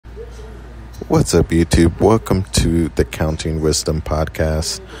What's up, YouTube? Welcome to the Counting Wisdom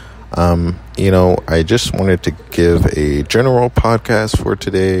podcast. I just wanted to give a general podcast for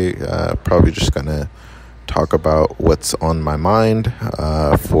today. Probably just gonna talk about what's on my mind.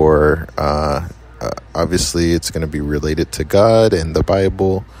 Obviously, it's gonna be related to God and the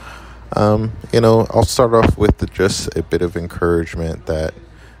Bible. I'll start off with just a bit of encouragement that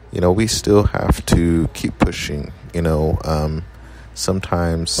we still have to keep pushing.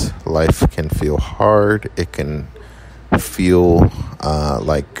 Sometimes life can feel hard. It can feel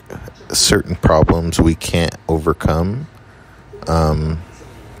like certain problems we can't overcome. And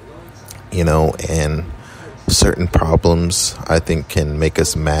certain problems I think can make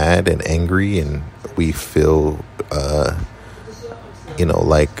us mad and angry, and we feel,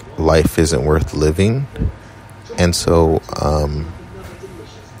 like life isn't worth living. And so,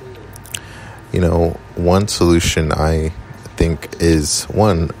 one solution I think is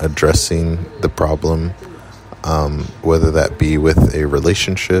addressing the problem, whether that be with a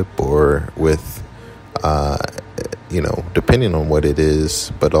relationship or with depending on what it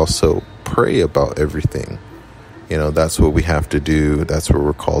is, but also pray about everything. That's what we have to do. That's what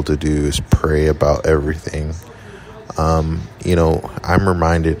we're called to do, is pray about everything. I'm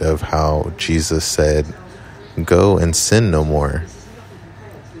reminded of how Jesus said, go and sin no more.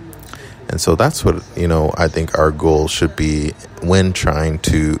 And so that's what, I think our goal should be when trying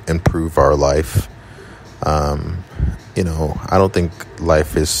to improve our life. I don't think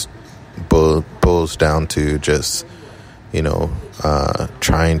life is boils down to just,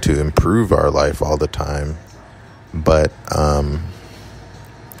 trying to improve our life all the time. But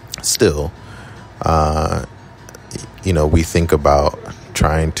still, we think about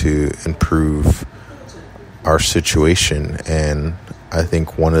trying to improve our situation, and I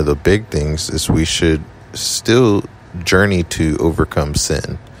think one of the big things is we should still journey to overcome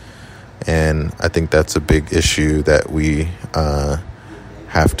sin. And I think that's a big issue that we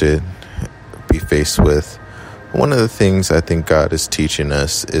have to be faced with. One of the things I think God is teaching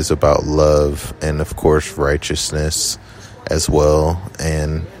us is about love and, of course, righteousness as well.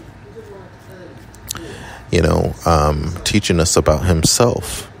 And, teaching us about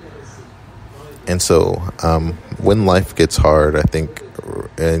himself. And so when life gets hard, I think,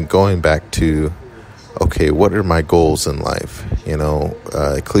 and going back to, okay, what are my goals in life?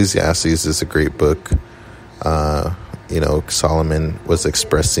 Ecclesiastes is a great book. Solomon was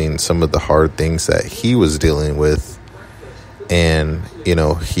expressing some of the hard things that he was dealing with. And,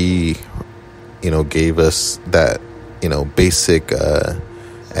 he, gave us that, basic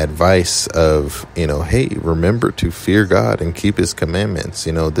advice of, hey, remember to fear God and keep his commandments.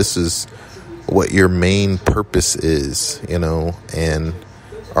 This is what your main purpose is, and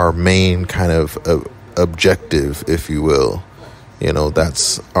our main kind of objective, if you will.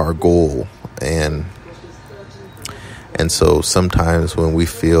 That's our goal. And so sometimes when we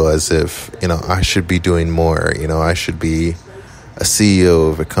feel as if, I should be doing more, I should be a CEO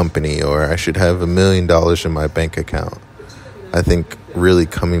of a company, or I should have $1 million in my bank account. I think really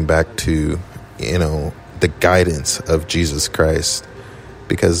coming back to, the guidance of Jesus Christ,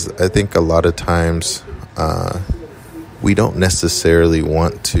 because I think a lot of times we don't necessarily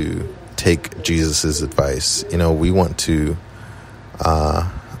want to take Jesus's advice. We want to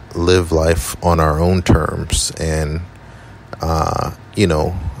live life on our own terms, and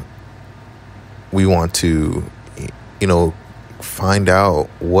we want to find out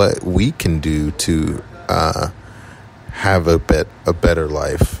what we can do to have a better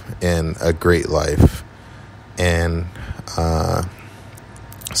life and a great life. And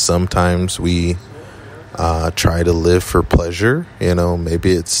sometimes we try to live for pleasure.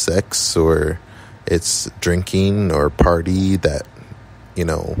 Maybe it's sex, or it's drinking or party that,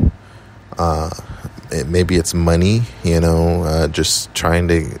 maybe it's money, just trying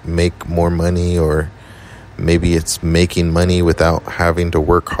to make more money, or maybe it's making money without having to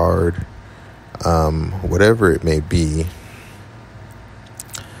work hard. Whatever it may be,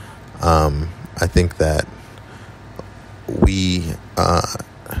 I think that we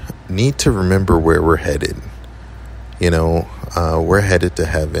need to remember where we're headed. We're headed to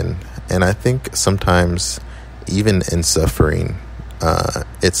heaven. And I think sometimes, even in suffering,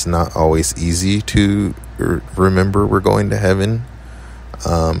 it's not always easy to remember we're going to heaven.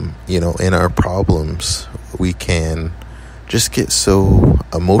 In our problems, we can just get so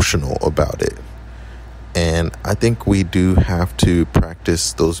emotional about it. And I think we do have to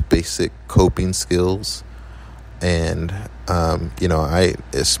practice those basic coping skills. And, I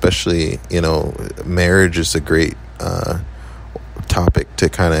especially, marriage is a great topic to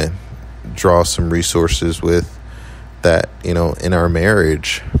kind of draw some resources with that, in our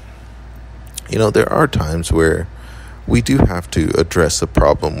marriage, There are times where we do have to address a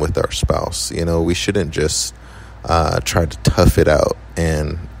problem with our spouse. We shouldn't just try to tough it out.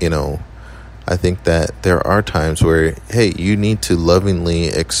 And, I think that there are times where, hey, you need to lovingly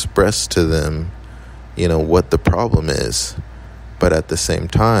express to them, what the problem is. But at the same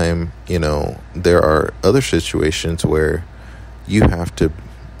time, there are other situations where you have to,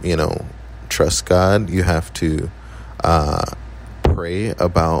 trust God. You have to pray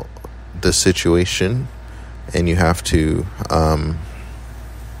about the situation, and you have to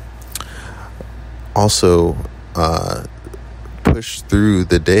also push through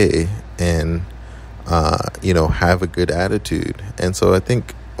the day and have a good attitude. And so I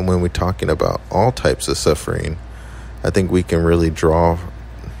think when we're talking about all types of suffering, I think we can really draw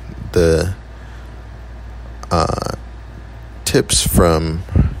the tips from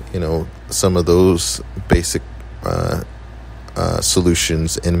some of those basic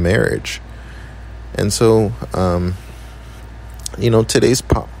solutions in marriage. And so today's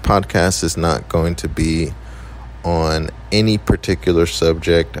podcast is not going to be on any particular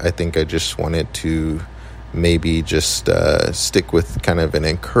subject. I think I just wanted to maybe just stick with kind of an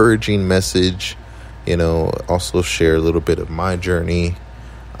encouraging message, also share a little bit of my journey.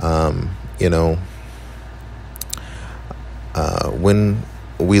 When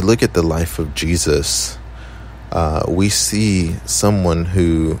we look at the life of Jesus, we see someone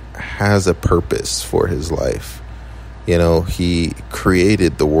who has a purpose for his life. He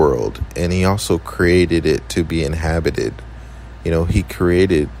created the world, and he also created it to be inhabited. He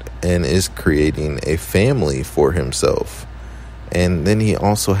created and is creating a family for himself. And then he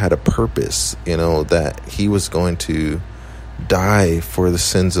also had a purpose, that he was going to die for the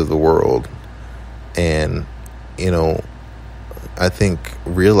sins of the world. And, I think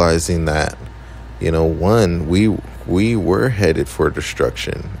realizing that, one, we were headed for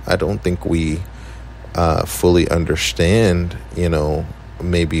destruction. I don't think we fully understand,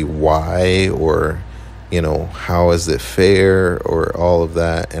 maybe why, or, how is it fair, or all of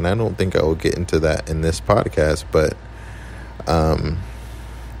that. And I don't think I will get into that in this podcast, but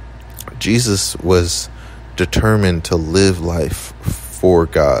Jesus was determined to live life for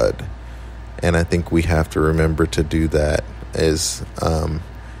God. And I think we have to remember to do that, is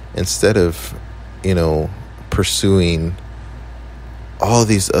instead of, pursuing all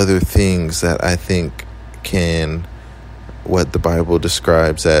these other things that I think what the Bible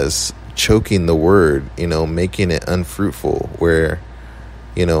describes as choking the word, making it unfruitful, where,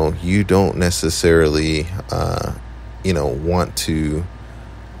 you don't necessarily, want to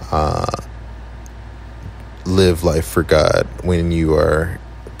live life for God when you are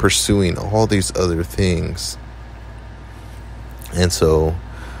pursuing all these other things. And so,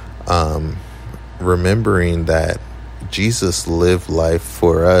 remembering that Jesus lived life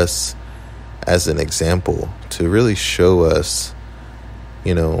for us as an example to really show us,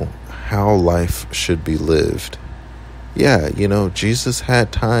 how life should be lived. Yeah, Jesus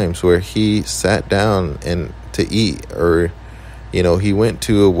had times where he sat down and to eat, or, he went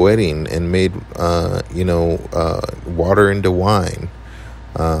to a wedding and made, water into wine.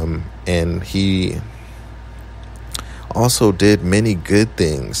 And he also did many good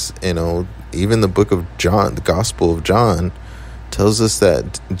things. Even the book of John, the Gospel of John, tells us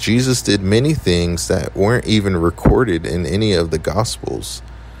that Jesus did many things that weren't even recorded in any of the Gospels.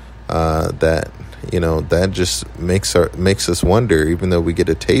 That just makes us wonder, even though we get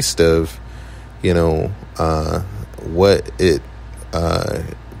a taste of, what it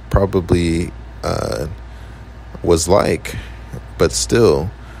probably was like, but still,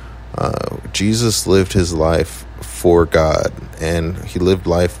 Jesus lived his life for God, and he lived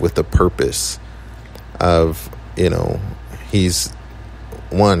life with a purpose of, he's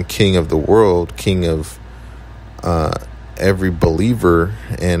one, king of the world, king of every believer,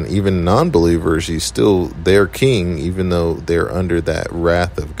 and even non-believers. He's still their king, even though they're under that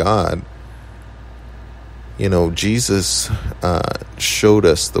wrath of God. Jesus showed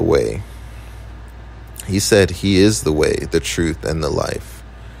us the way. He said he is the way, the truth, and the life.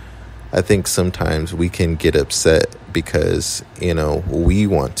 I think sometimes we can get upset because, we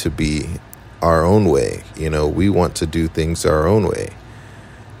want to be our own way. We want to do things our own way.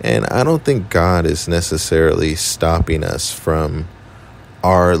 And I don't think God is necessarily stopping us from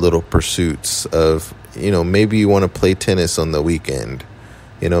our little pursuits of, maybe you want to play tennis on the weekend.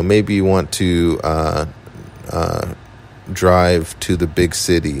 Maybe you want to drive to the big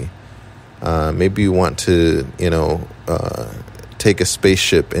city. Maybe you want to, take a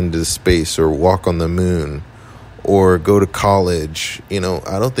spaceship into space, or walk on the moon, or go to college. I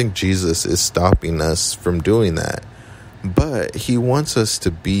don't think Jesus is stopping us from doing that. But he wants us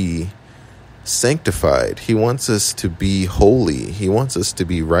to be sanctified. He wants us to be holy. He wants us to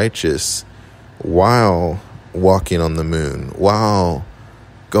be righteous while walking on the moon, while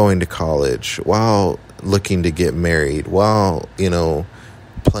going to college, while looking to get married, while,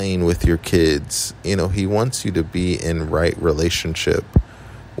 playing with your kids. He wants you to be in right relationship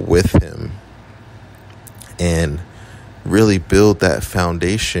with him and really build that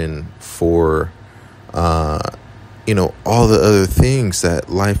foundation for, all the other things that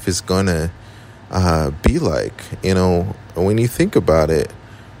life is going to be like. When you think about it,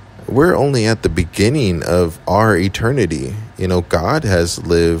 we're only at the beginning of our eternity. God has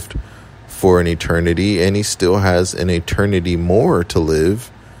lived for an eternity, and he still has an eternity more to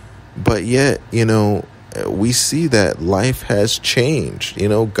live. But yet, we see that life has changed.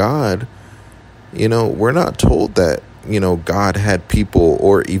 God, we're not told that, God had people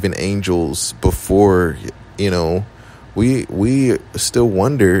or even angels before. We still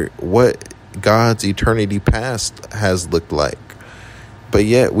wonder what God's eternity past has looked like. But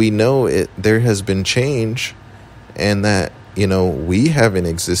yet we know there has been change, and that, we haven't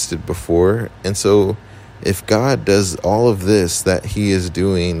existed before. And so if God does all of this that he is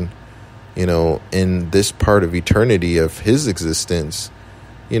doing, in this part of eternity of his existence,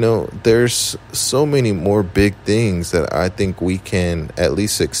 there's so many more big things that I think we can at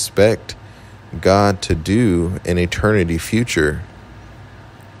least expect God to do in eternity future.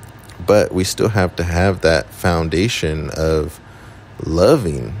 But we still have to have that foundation of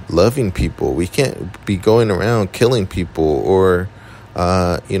loving people. We can't be going around killing people or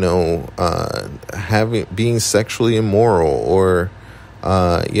being sexually immoral or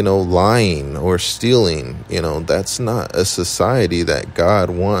lying or stealing. That's not a society that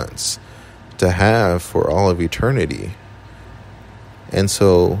God wants to have for all of eternity. And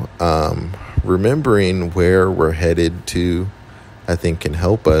so remembering where we're headed to, I think, can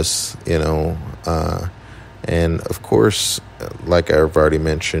help us, and of course, like I've already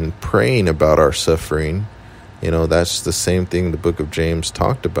mentioned, praying about our suffering. That's the same thing the book of James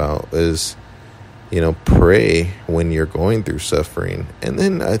talked about is, pray when you're going through suffering. And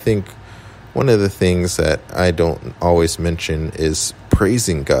then I think one of the things that I don't always mention is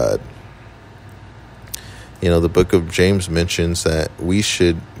praising God. The book of James mentions that we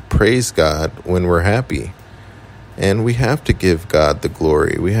should praise God when we're happy. And we have to give God the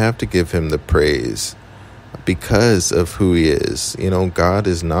glory. We have to give him the praise because of who he is. God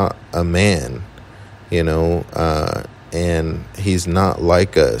is not a man, and he's not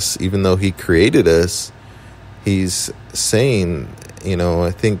like us. Even though he created us, he's saying,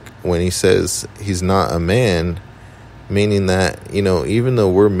 I think when he says he's not a man, meaning that, even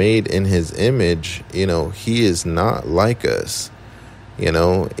though we're made in his image, he is not like us.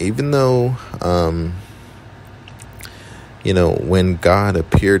 Even though, when God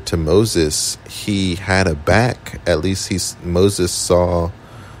appeared to Moses, he had a back. At least Moses saw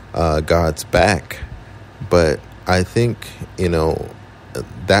God's back. But I think,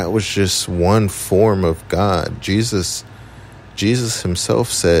 that was just one form of God. Jesus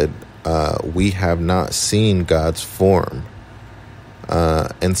himself said, we have not seen God's form.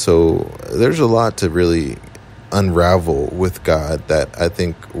 And so there's a lot to really unravel with God that I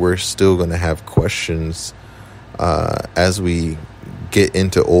think we're still going to have questions as we get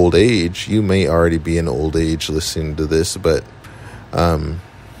into old age. You may already be in old age listening to this, but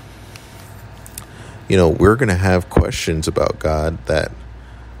we're going to have questions about God that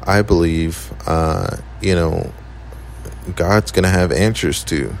I believe God's going to have answers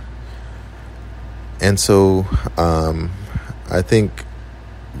to. And so I think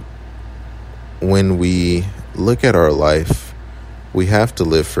when we look at our life, we have to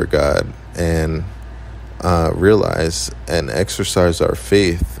live for God and realize and exercise our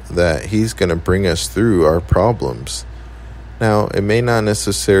faith that he's going to bring us through our problems. Now, it may not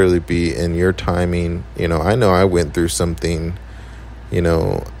necessarily be in your timing. I know I went through something,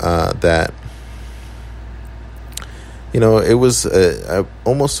 that, it was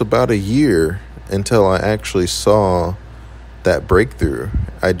almost about a year until I actually saw that breakthrough.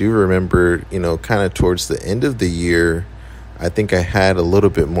 I do remember, kind of towards the end of the year, I think I had a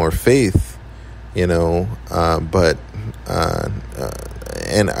little bit more faith, and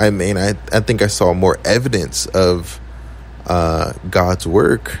I think I saw more evidence of God's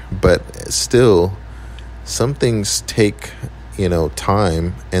work, but still some things take,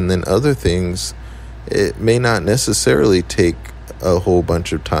 time, and then other things, it may not necessarily take a whole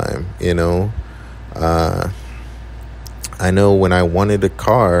bunch of time, I know when I wanted a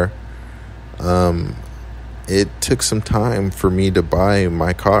car, it took some time for me to buy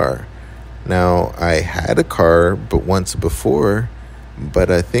my car. Now, I had a car but once before,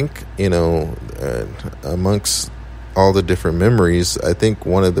 But I think, amongst all the different memories, I think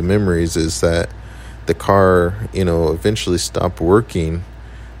one of the memories is that the car, eventually stopped working,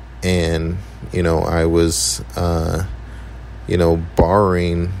 and, I was,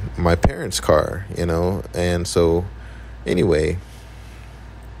 borrowing my parents' car, and so anyway,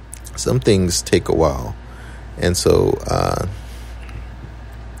 some things take a while. And so,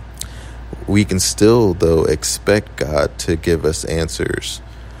 we can still, though, expect God to give us answers.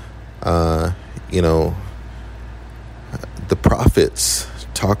 The prophets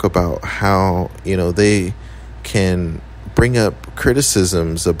talk about how, they can bring up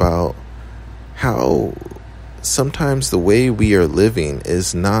criticisms about how sometimes the way we are living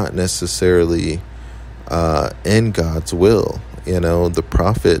is not necessarily in God's will. The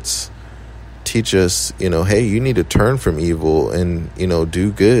prophets teach us, hey, you need to turn from evil and,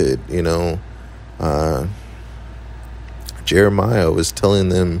 do good. Jeremiah was telling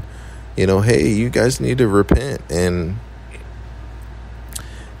them, hey, you guys need to repent, and,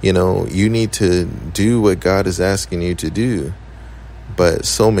 you need to do what God is asking you to do. But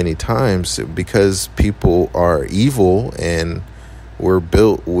so many times, because people are evil and we're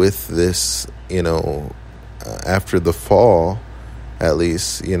built with this, after the fall, at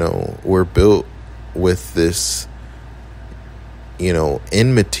least, we're built with this,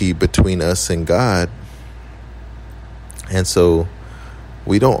 enmity between us and God. And so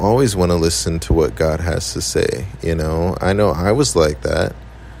we don't always want to listen to what God has to say. I know I was like that.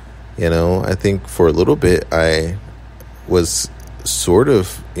 I think for a little bit I was sort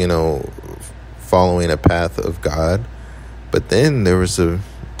of, following a path of God. But then there was a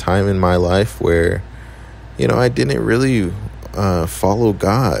time in my life where, I didn't really follow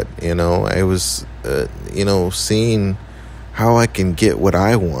God. I was, seeing how I can get what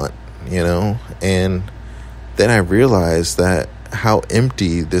I want, and then I realized that how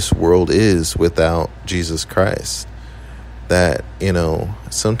empty this world is without Jesus Christ. That,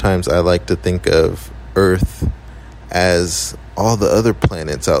 sometimes I like to think of Earth as all the other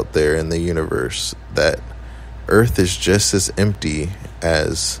planets out there in the universe, that Earth is just as empty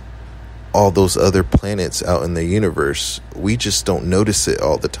as all those other planets out in the universe. We just don't notice it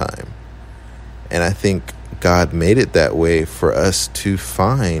all the time. And I think God made it that way for us to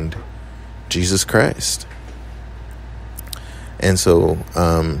find Jesus Christ. And so,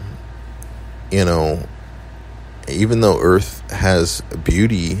 even though Earth has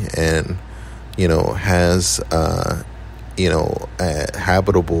beauty and, has, a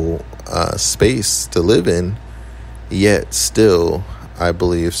habitable space to live in, yet still, I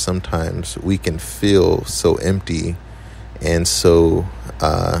believe sometimes we can feel so empty and so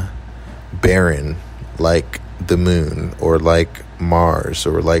barren, like the moon or like Mars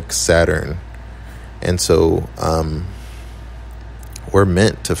or like Saturn. And so we're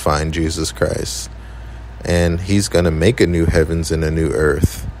meant to find Jesus Christ, and he's going to make a new heavens and a new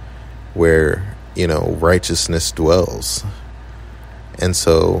earth where, righteousness dwells. And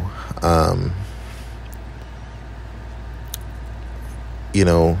so,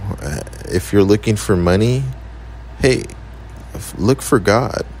 if you're looking for money, hey, look for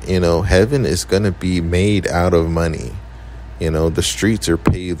God. Heaven is going to be made out of money. The streets are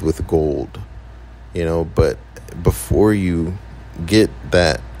paved with gold, but before you get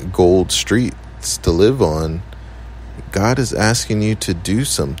that gold streets to live on, God is asking you to do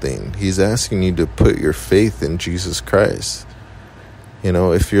something. He's asking you to put your faith in Jesus Christ.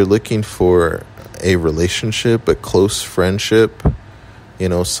 If you're looking for a relationship, a close friendship,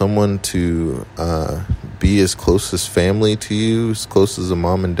 someone to be as close as family to you, as close as a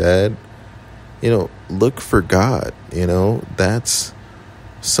mom and dad, look for God. That's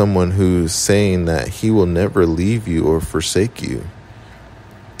someone who's saying that he will never leave you or forsake you.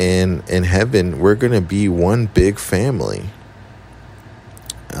 And in heaven, we're going to be one big family.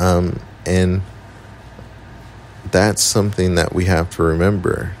 And that's something that we have to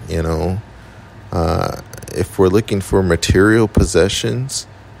remember, if we're looking for material possessions,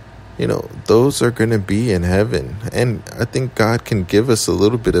 those are going to be in heaven. And I think God can give us a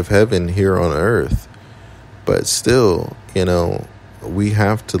little bit of heaven here on earth. But still, we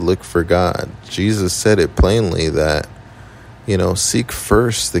have to look for God. Jesus said it plainly that, seek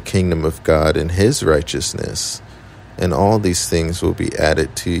first the kingdom of God and his righteousness, and all these things will be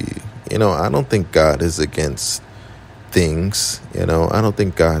added to you. I don't think God is against things. I don't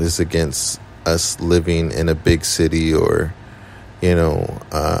think God is against us living in a big city or,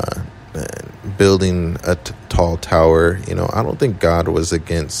 building a tall tower. I don't think God was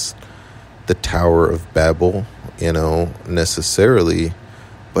against the Tower of Babel, necessarily.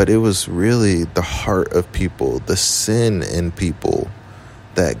 But it was really the heart of people, the sin in people,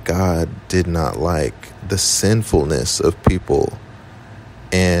 that God did not like, the sinfulness of people.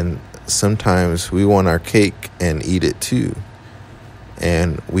 And sometimes we want our cake and eat it too.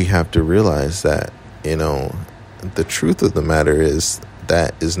 And we have to realize that, the truth of the matter is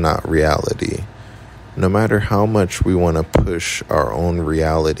that is not reality. No matter how much we want to push our own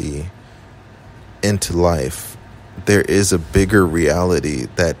reality into life, there is a bigger reality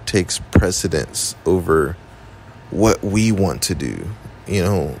that takes precedence over what we want to do.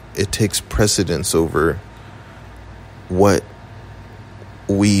 It takes precedence over what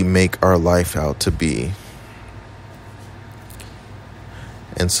we make our life out to be.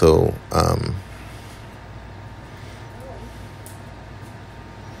 And so,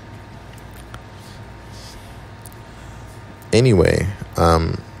 anyway,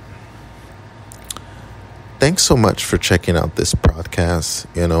 thanks so much for checking out this podcast.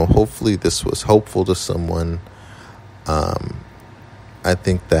 Hopefully this was helpful to someone. I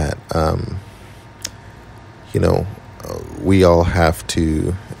think that, we all have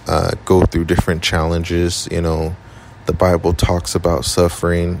to go through different challenges. The Bible talks about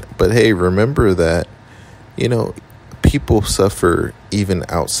suffering. But hey, remember that, people suffer even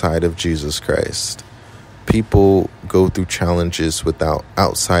outside of Jesus Christ. People go through challenges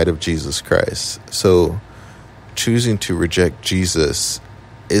outside of Jesus Christ. So choosing to reject Jesus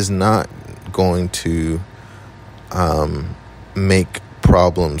is not going to make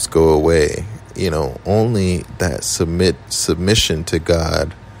problems go away. Only that submission to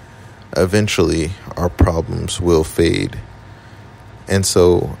God, eventually our problems will fade. And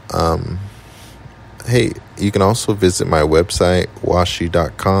so, hey, you can also visit my website,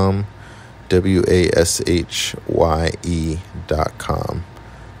 washye.com, WASHYE.com.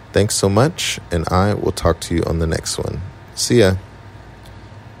 Thanks so much, and I will talk to you on the next one. See ya.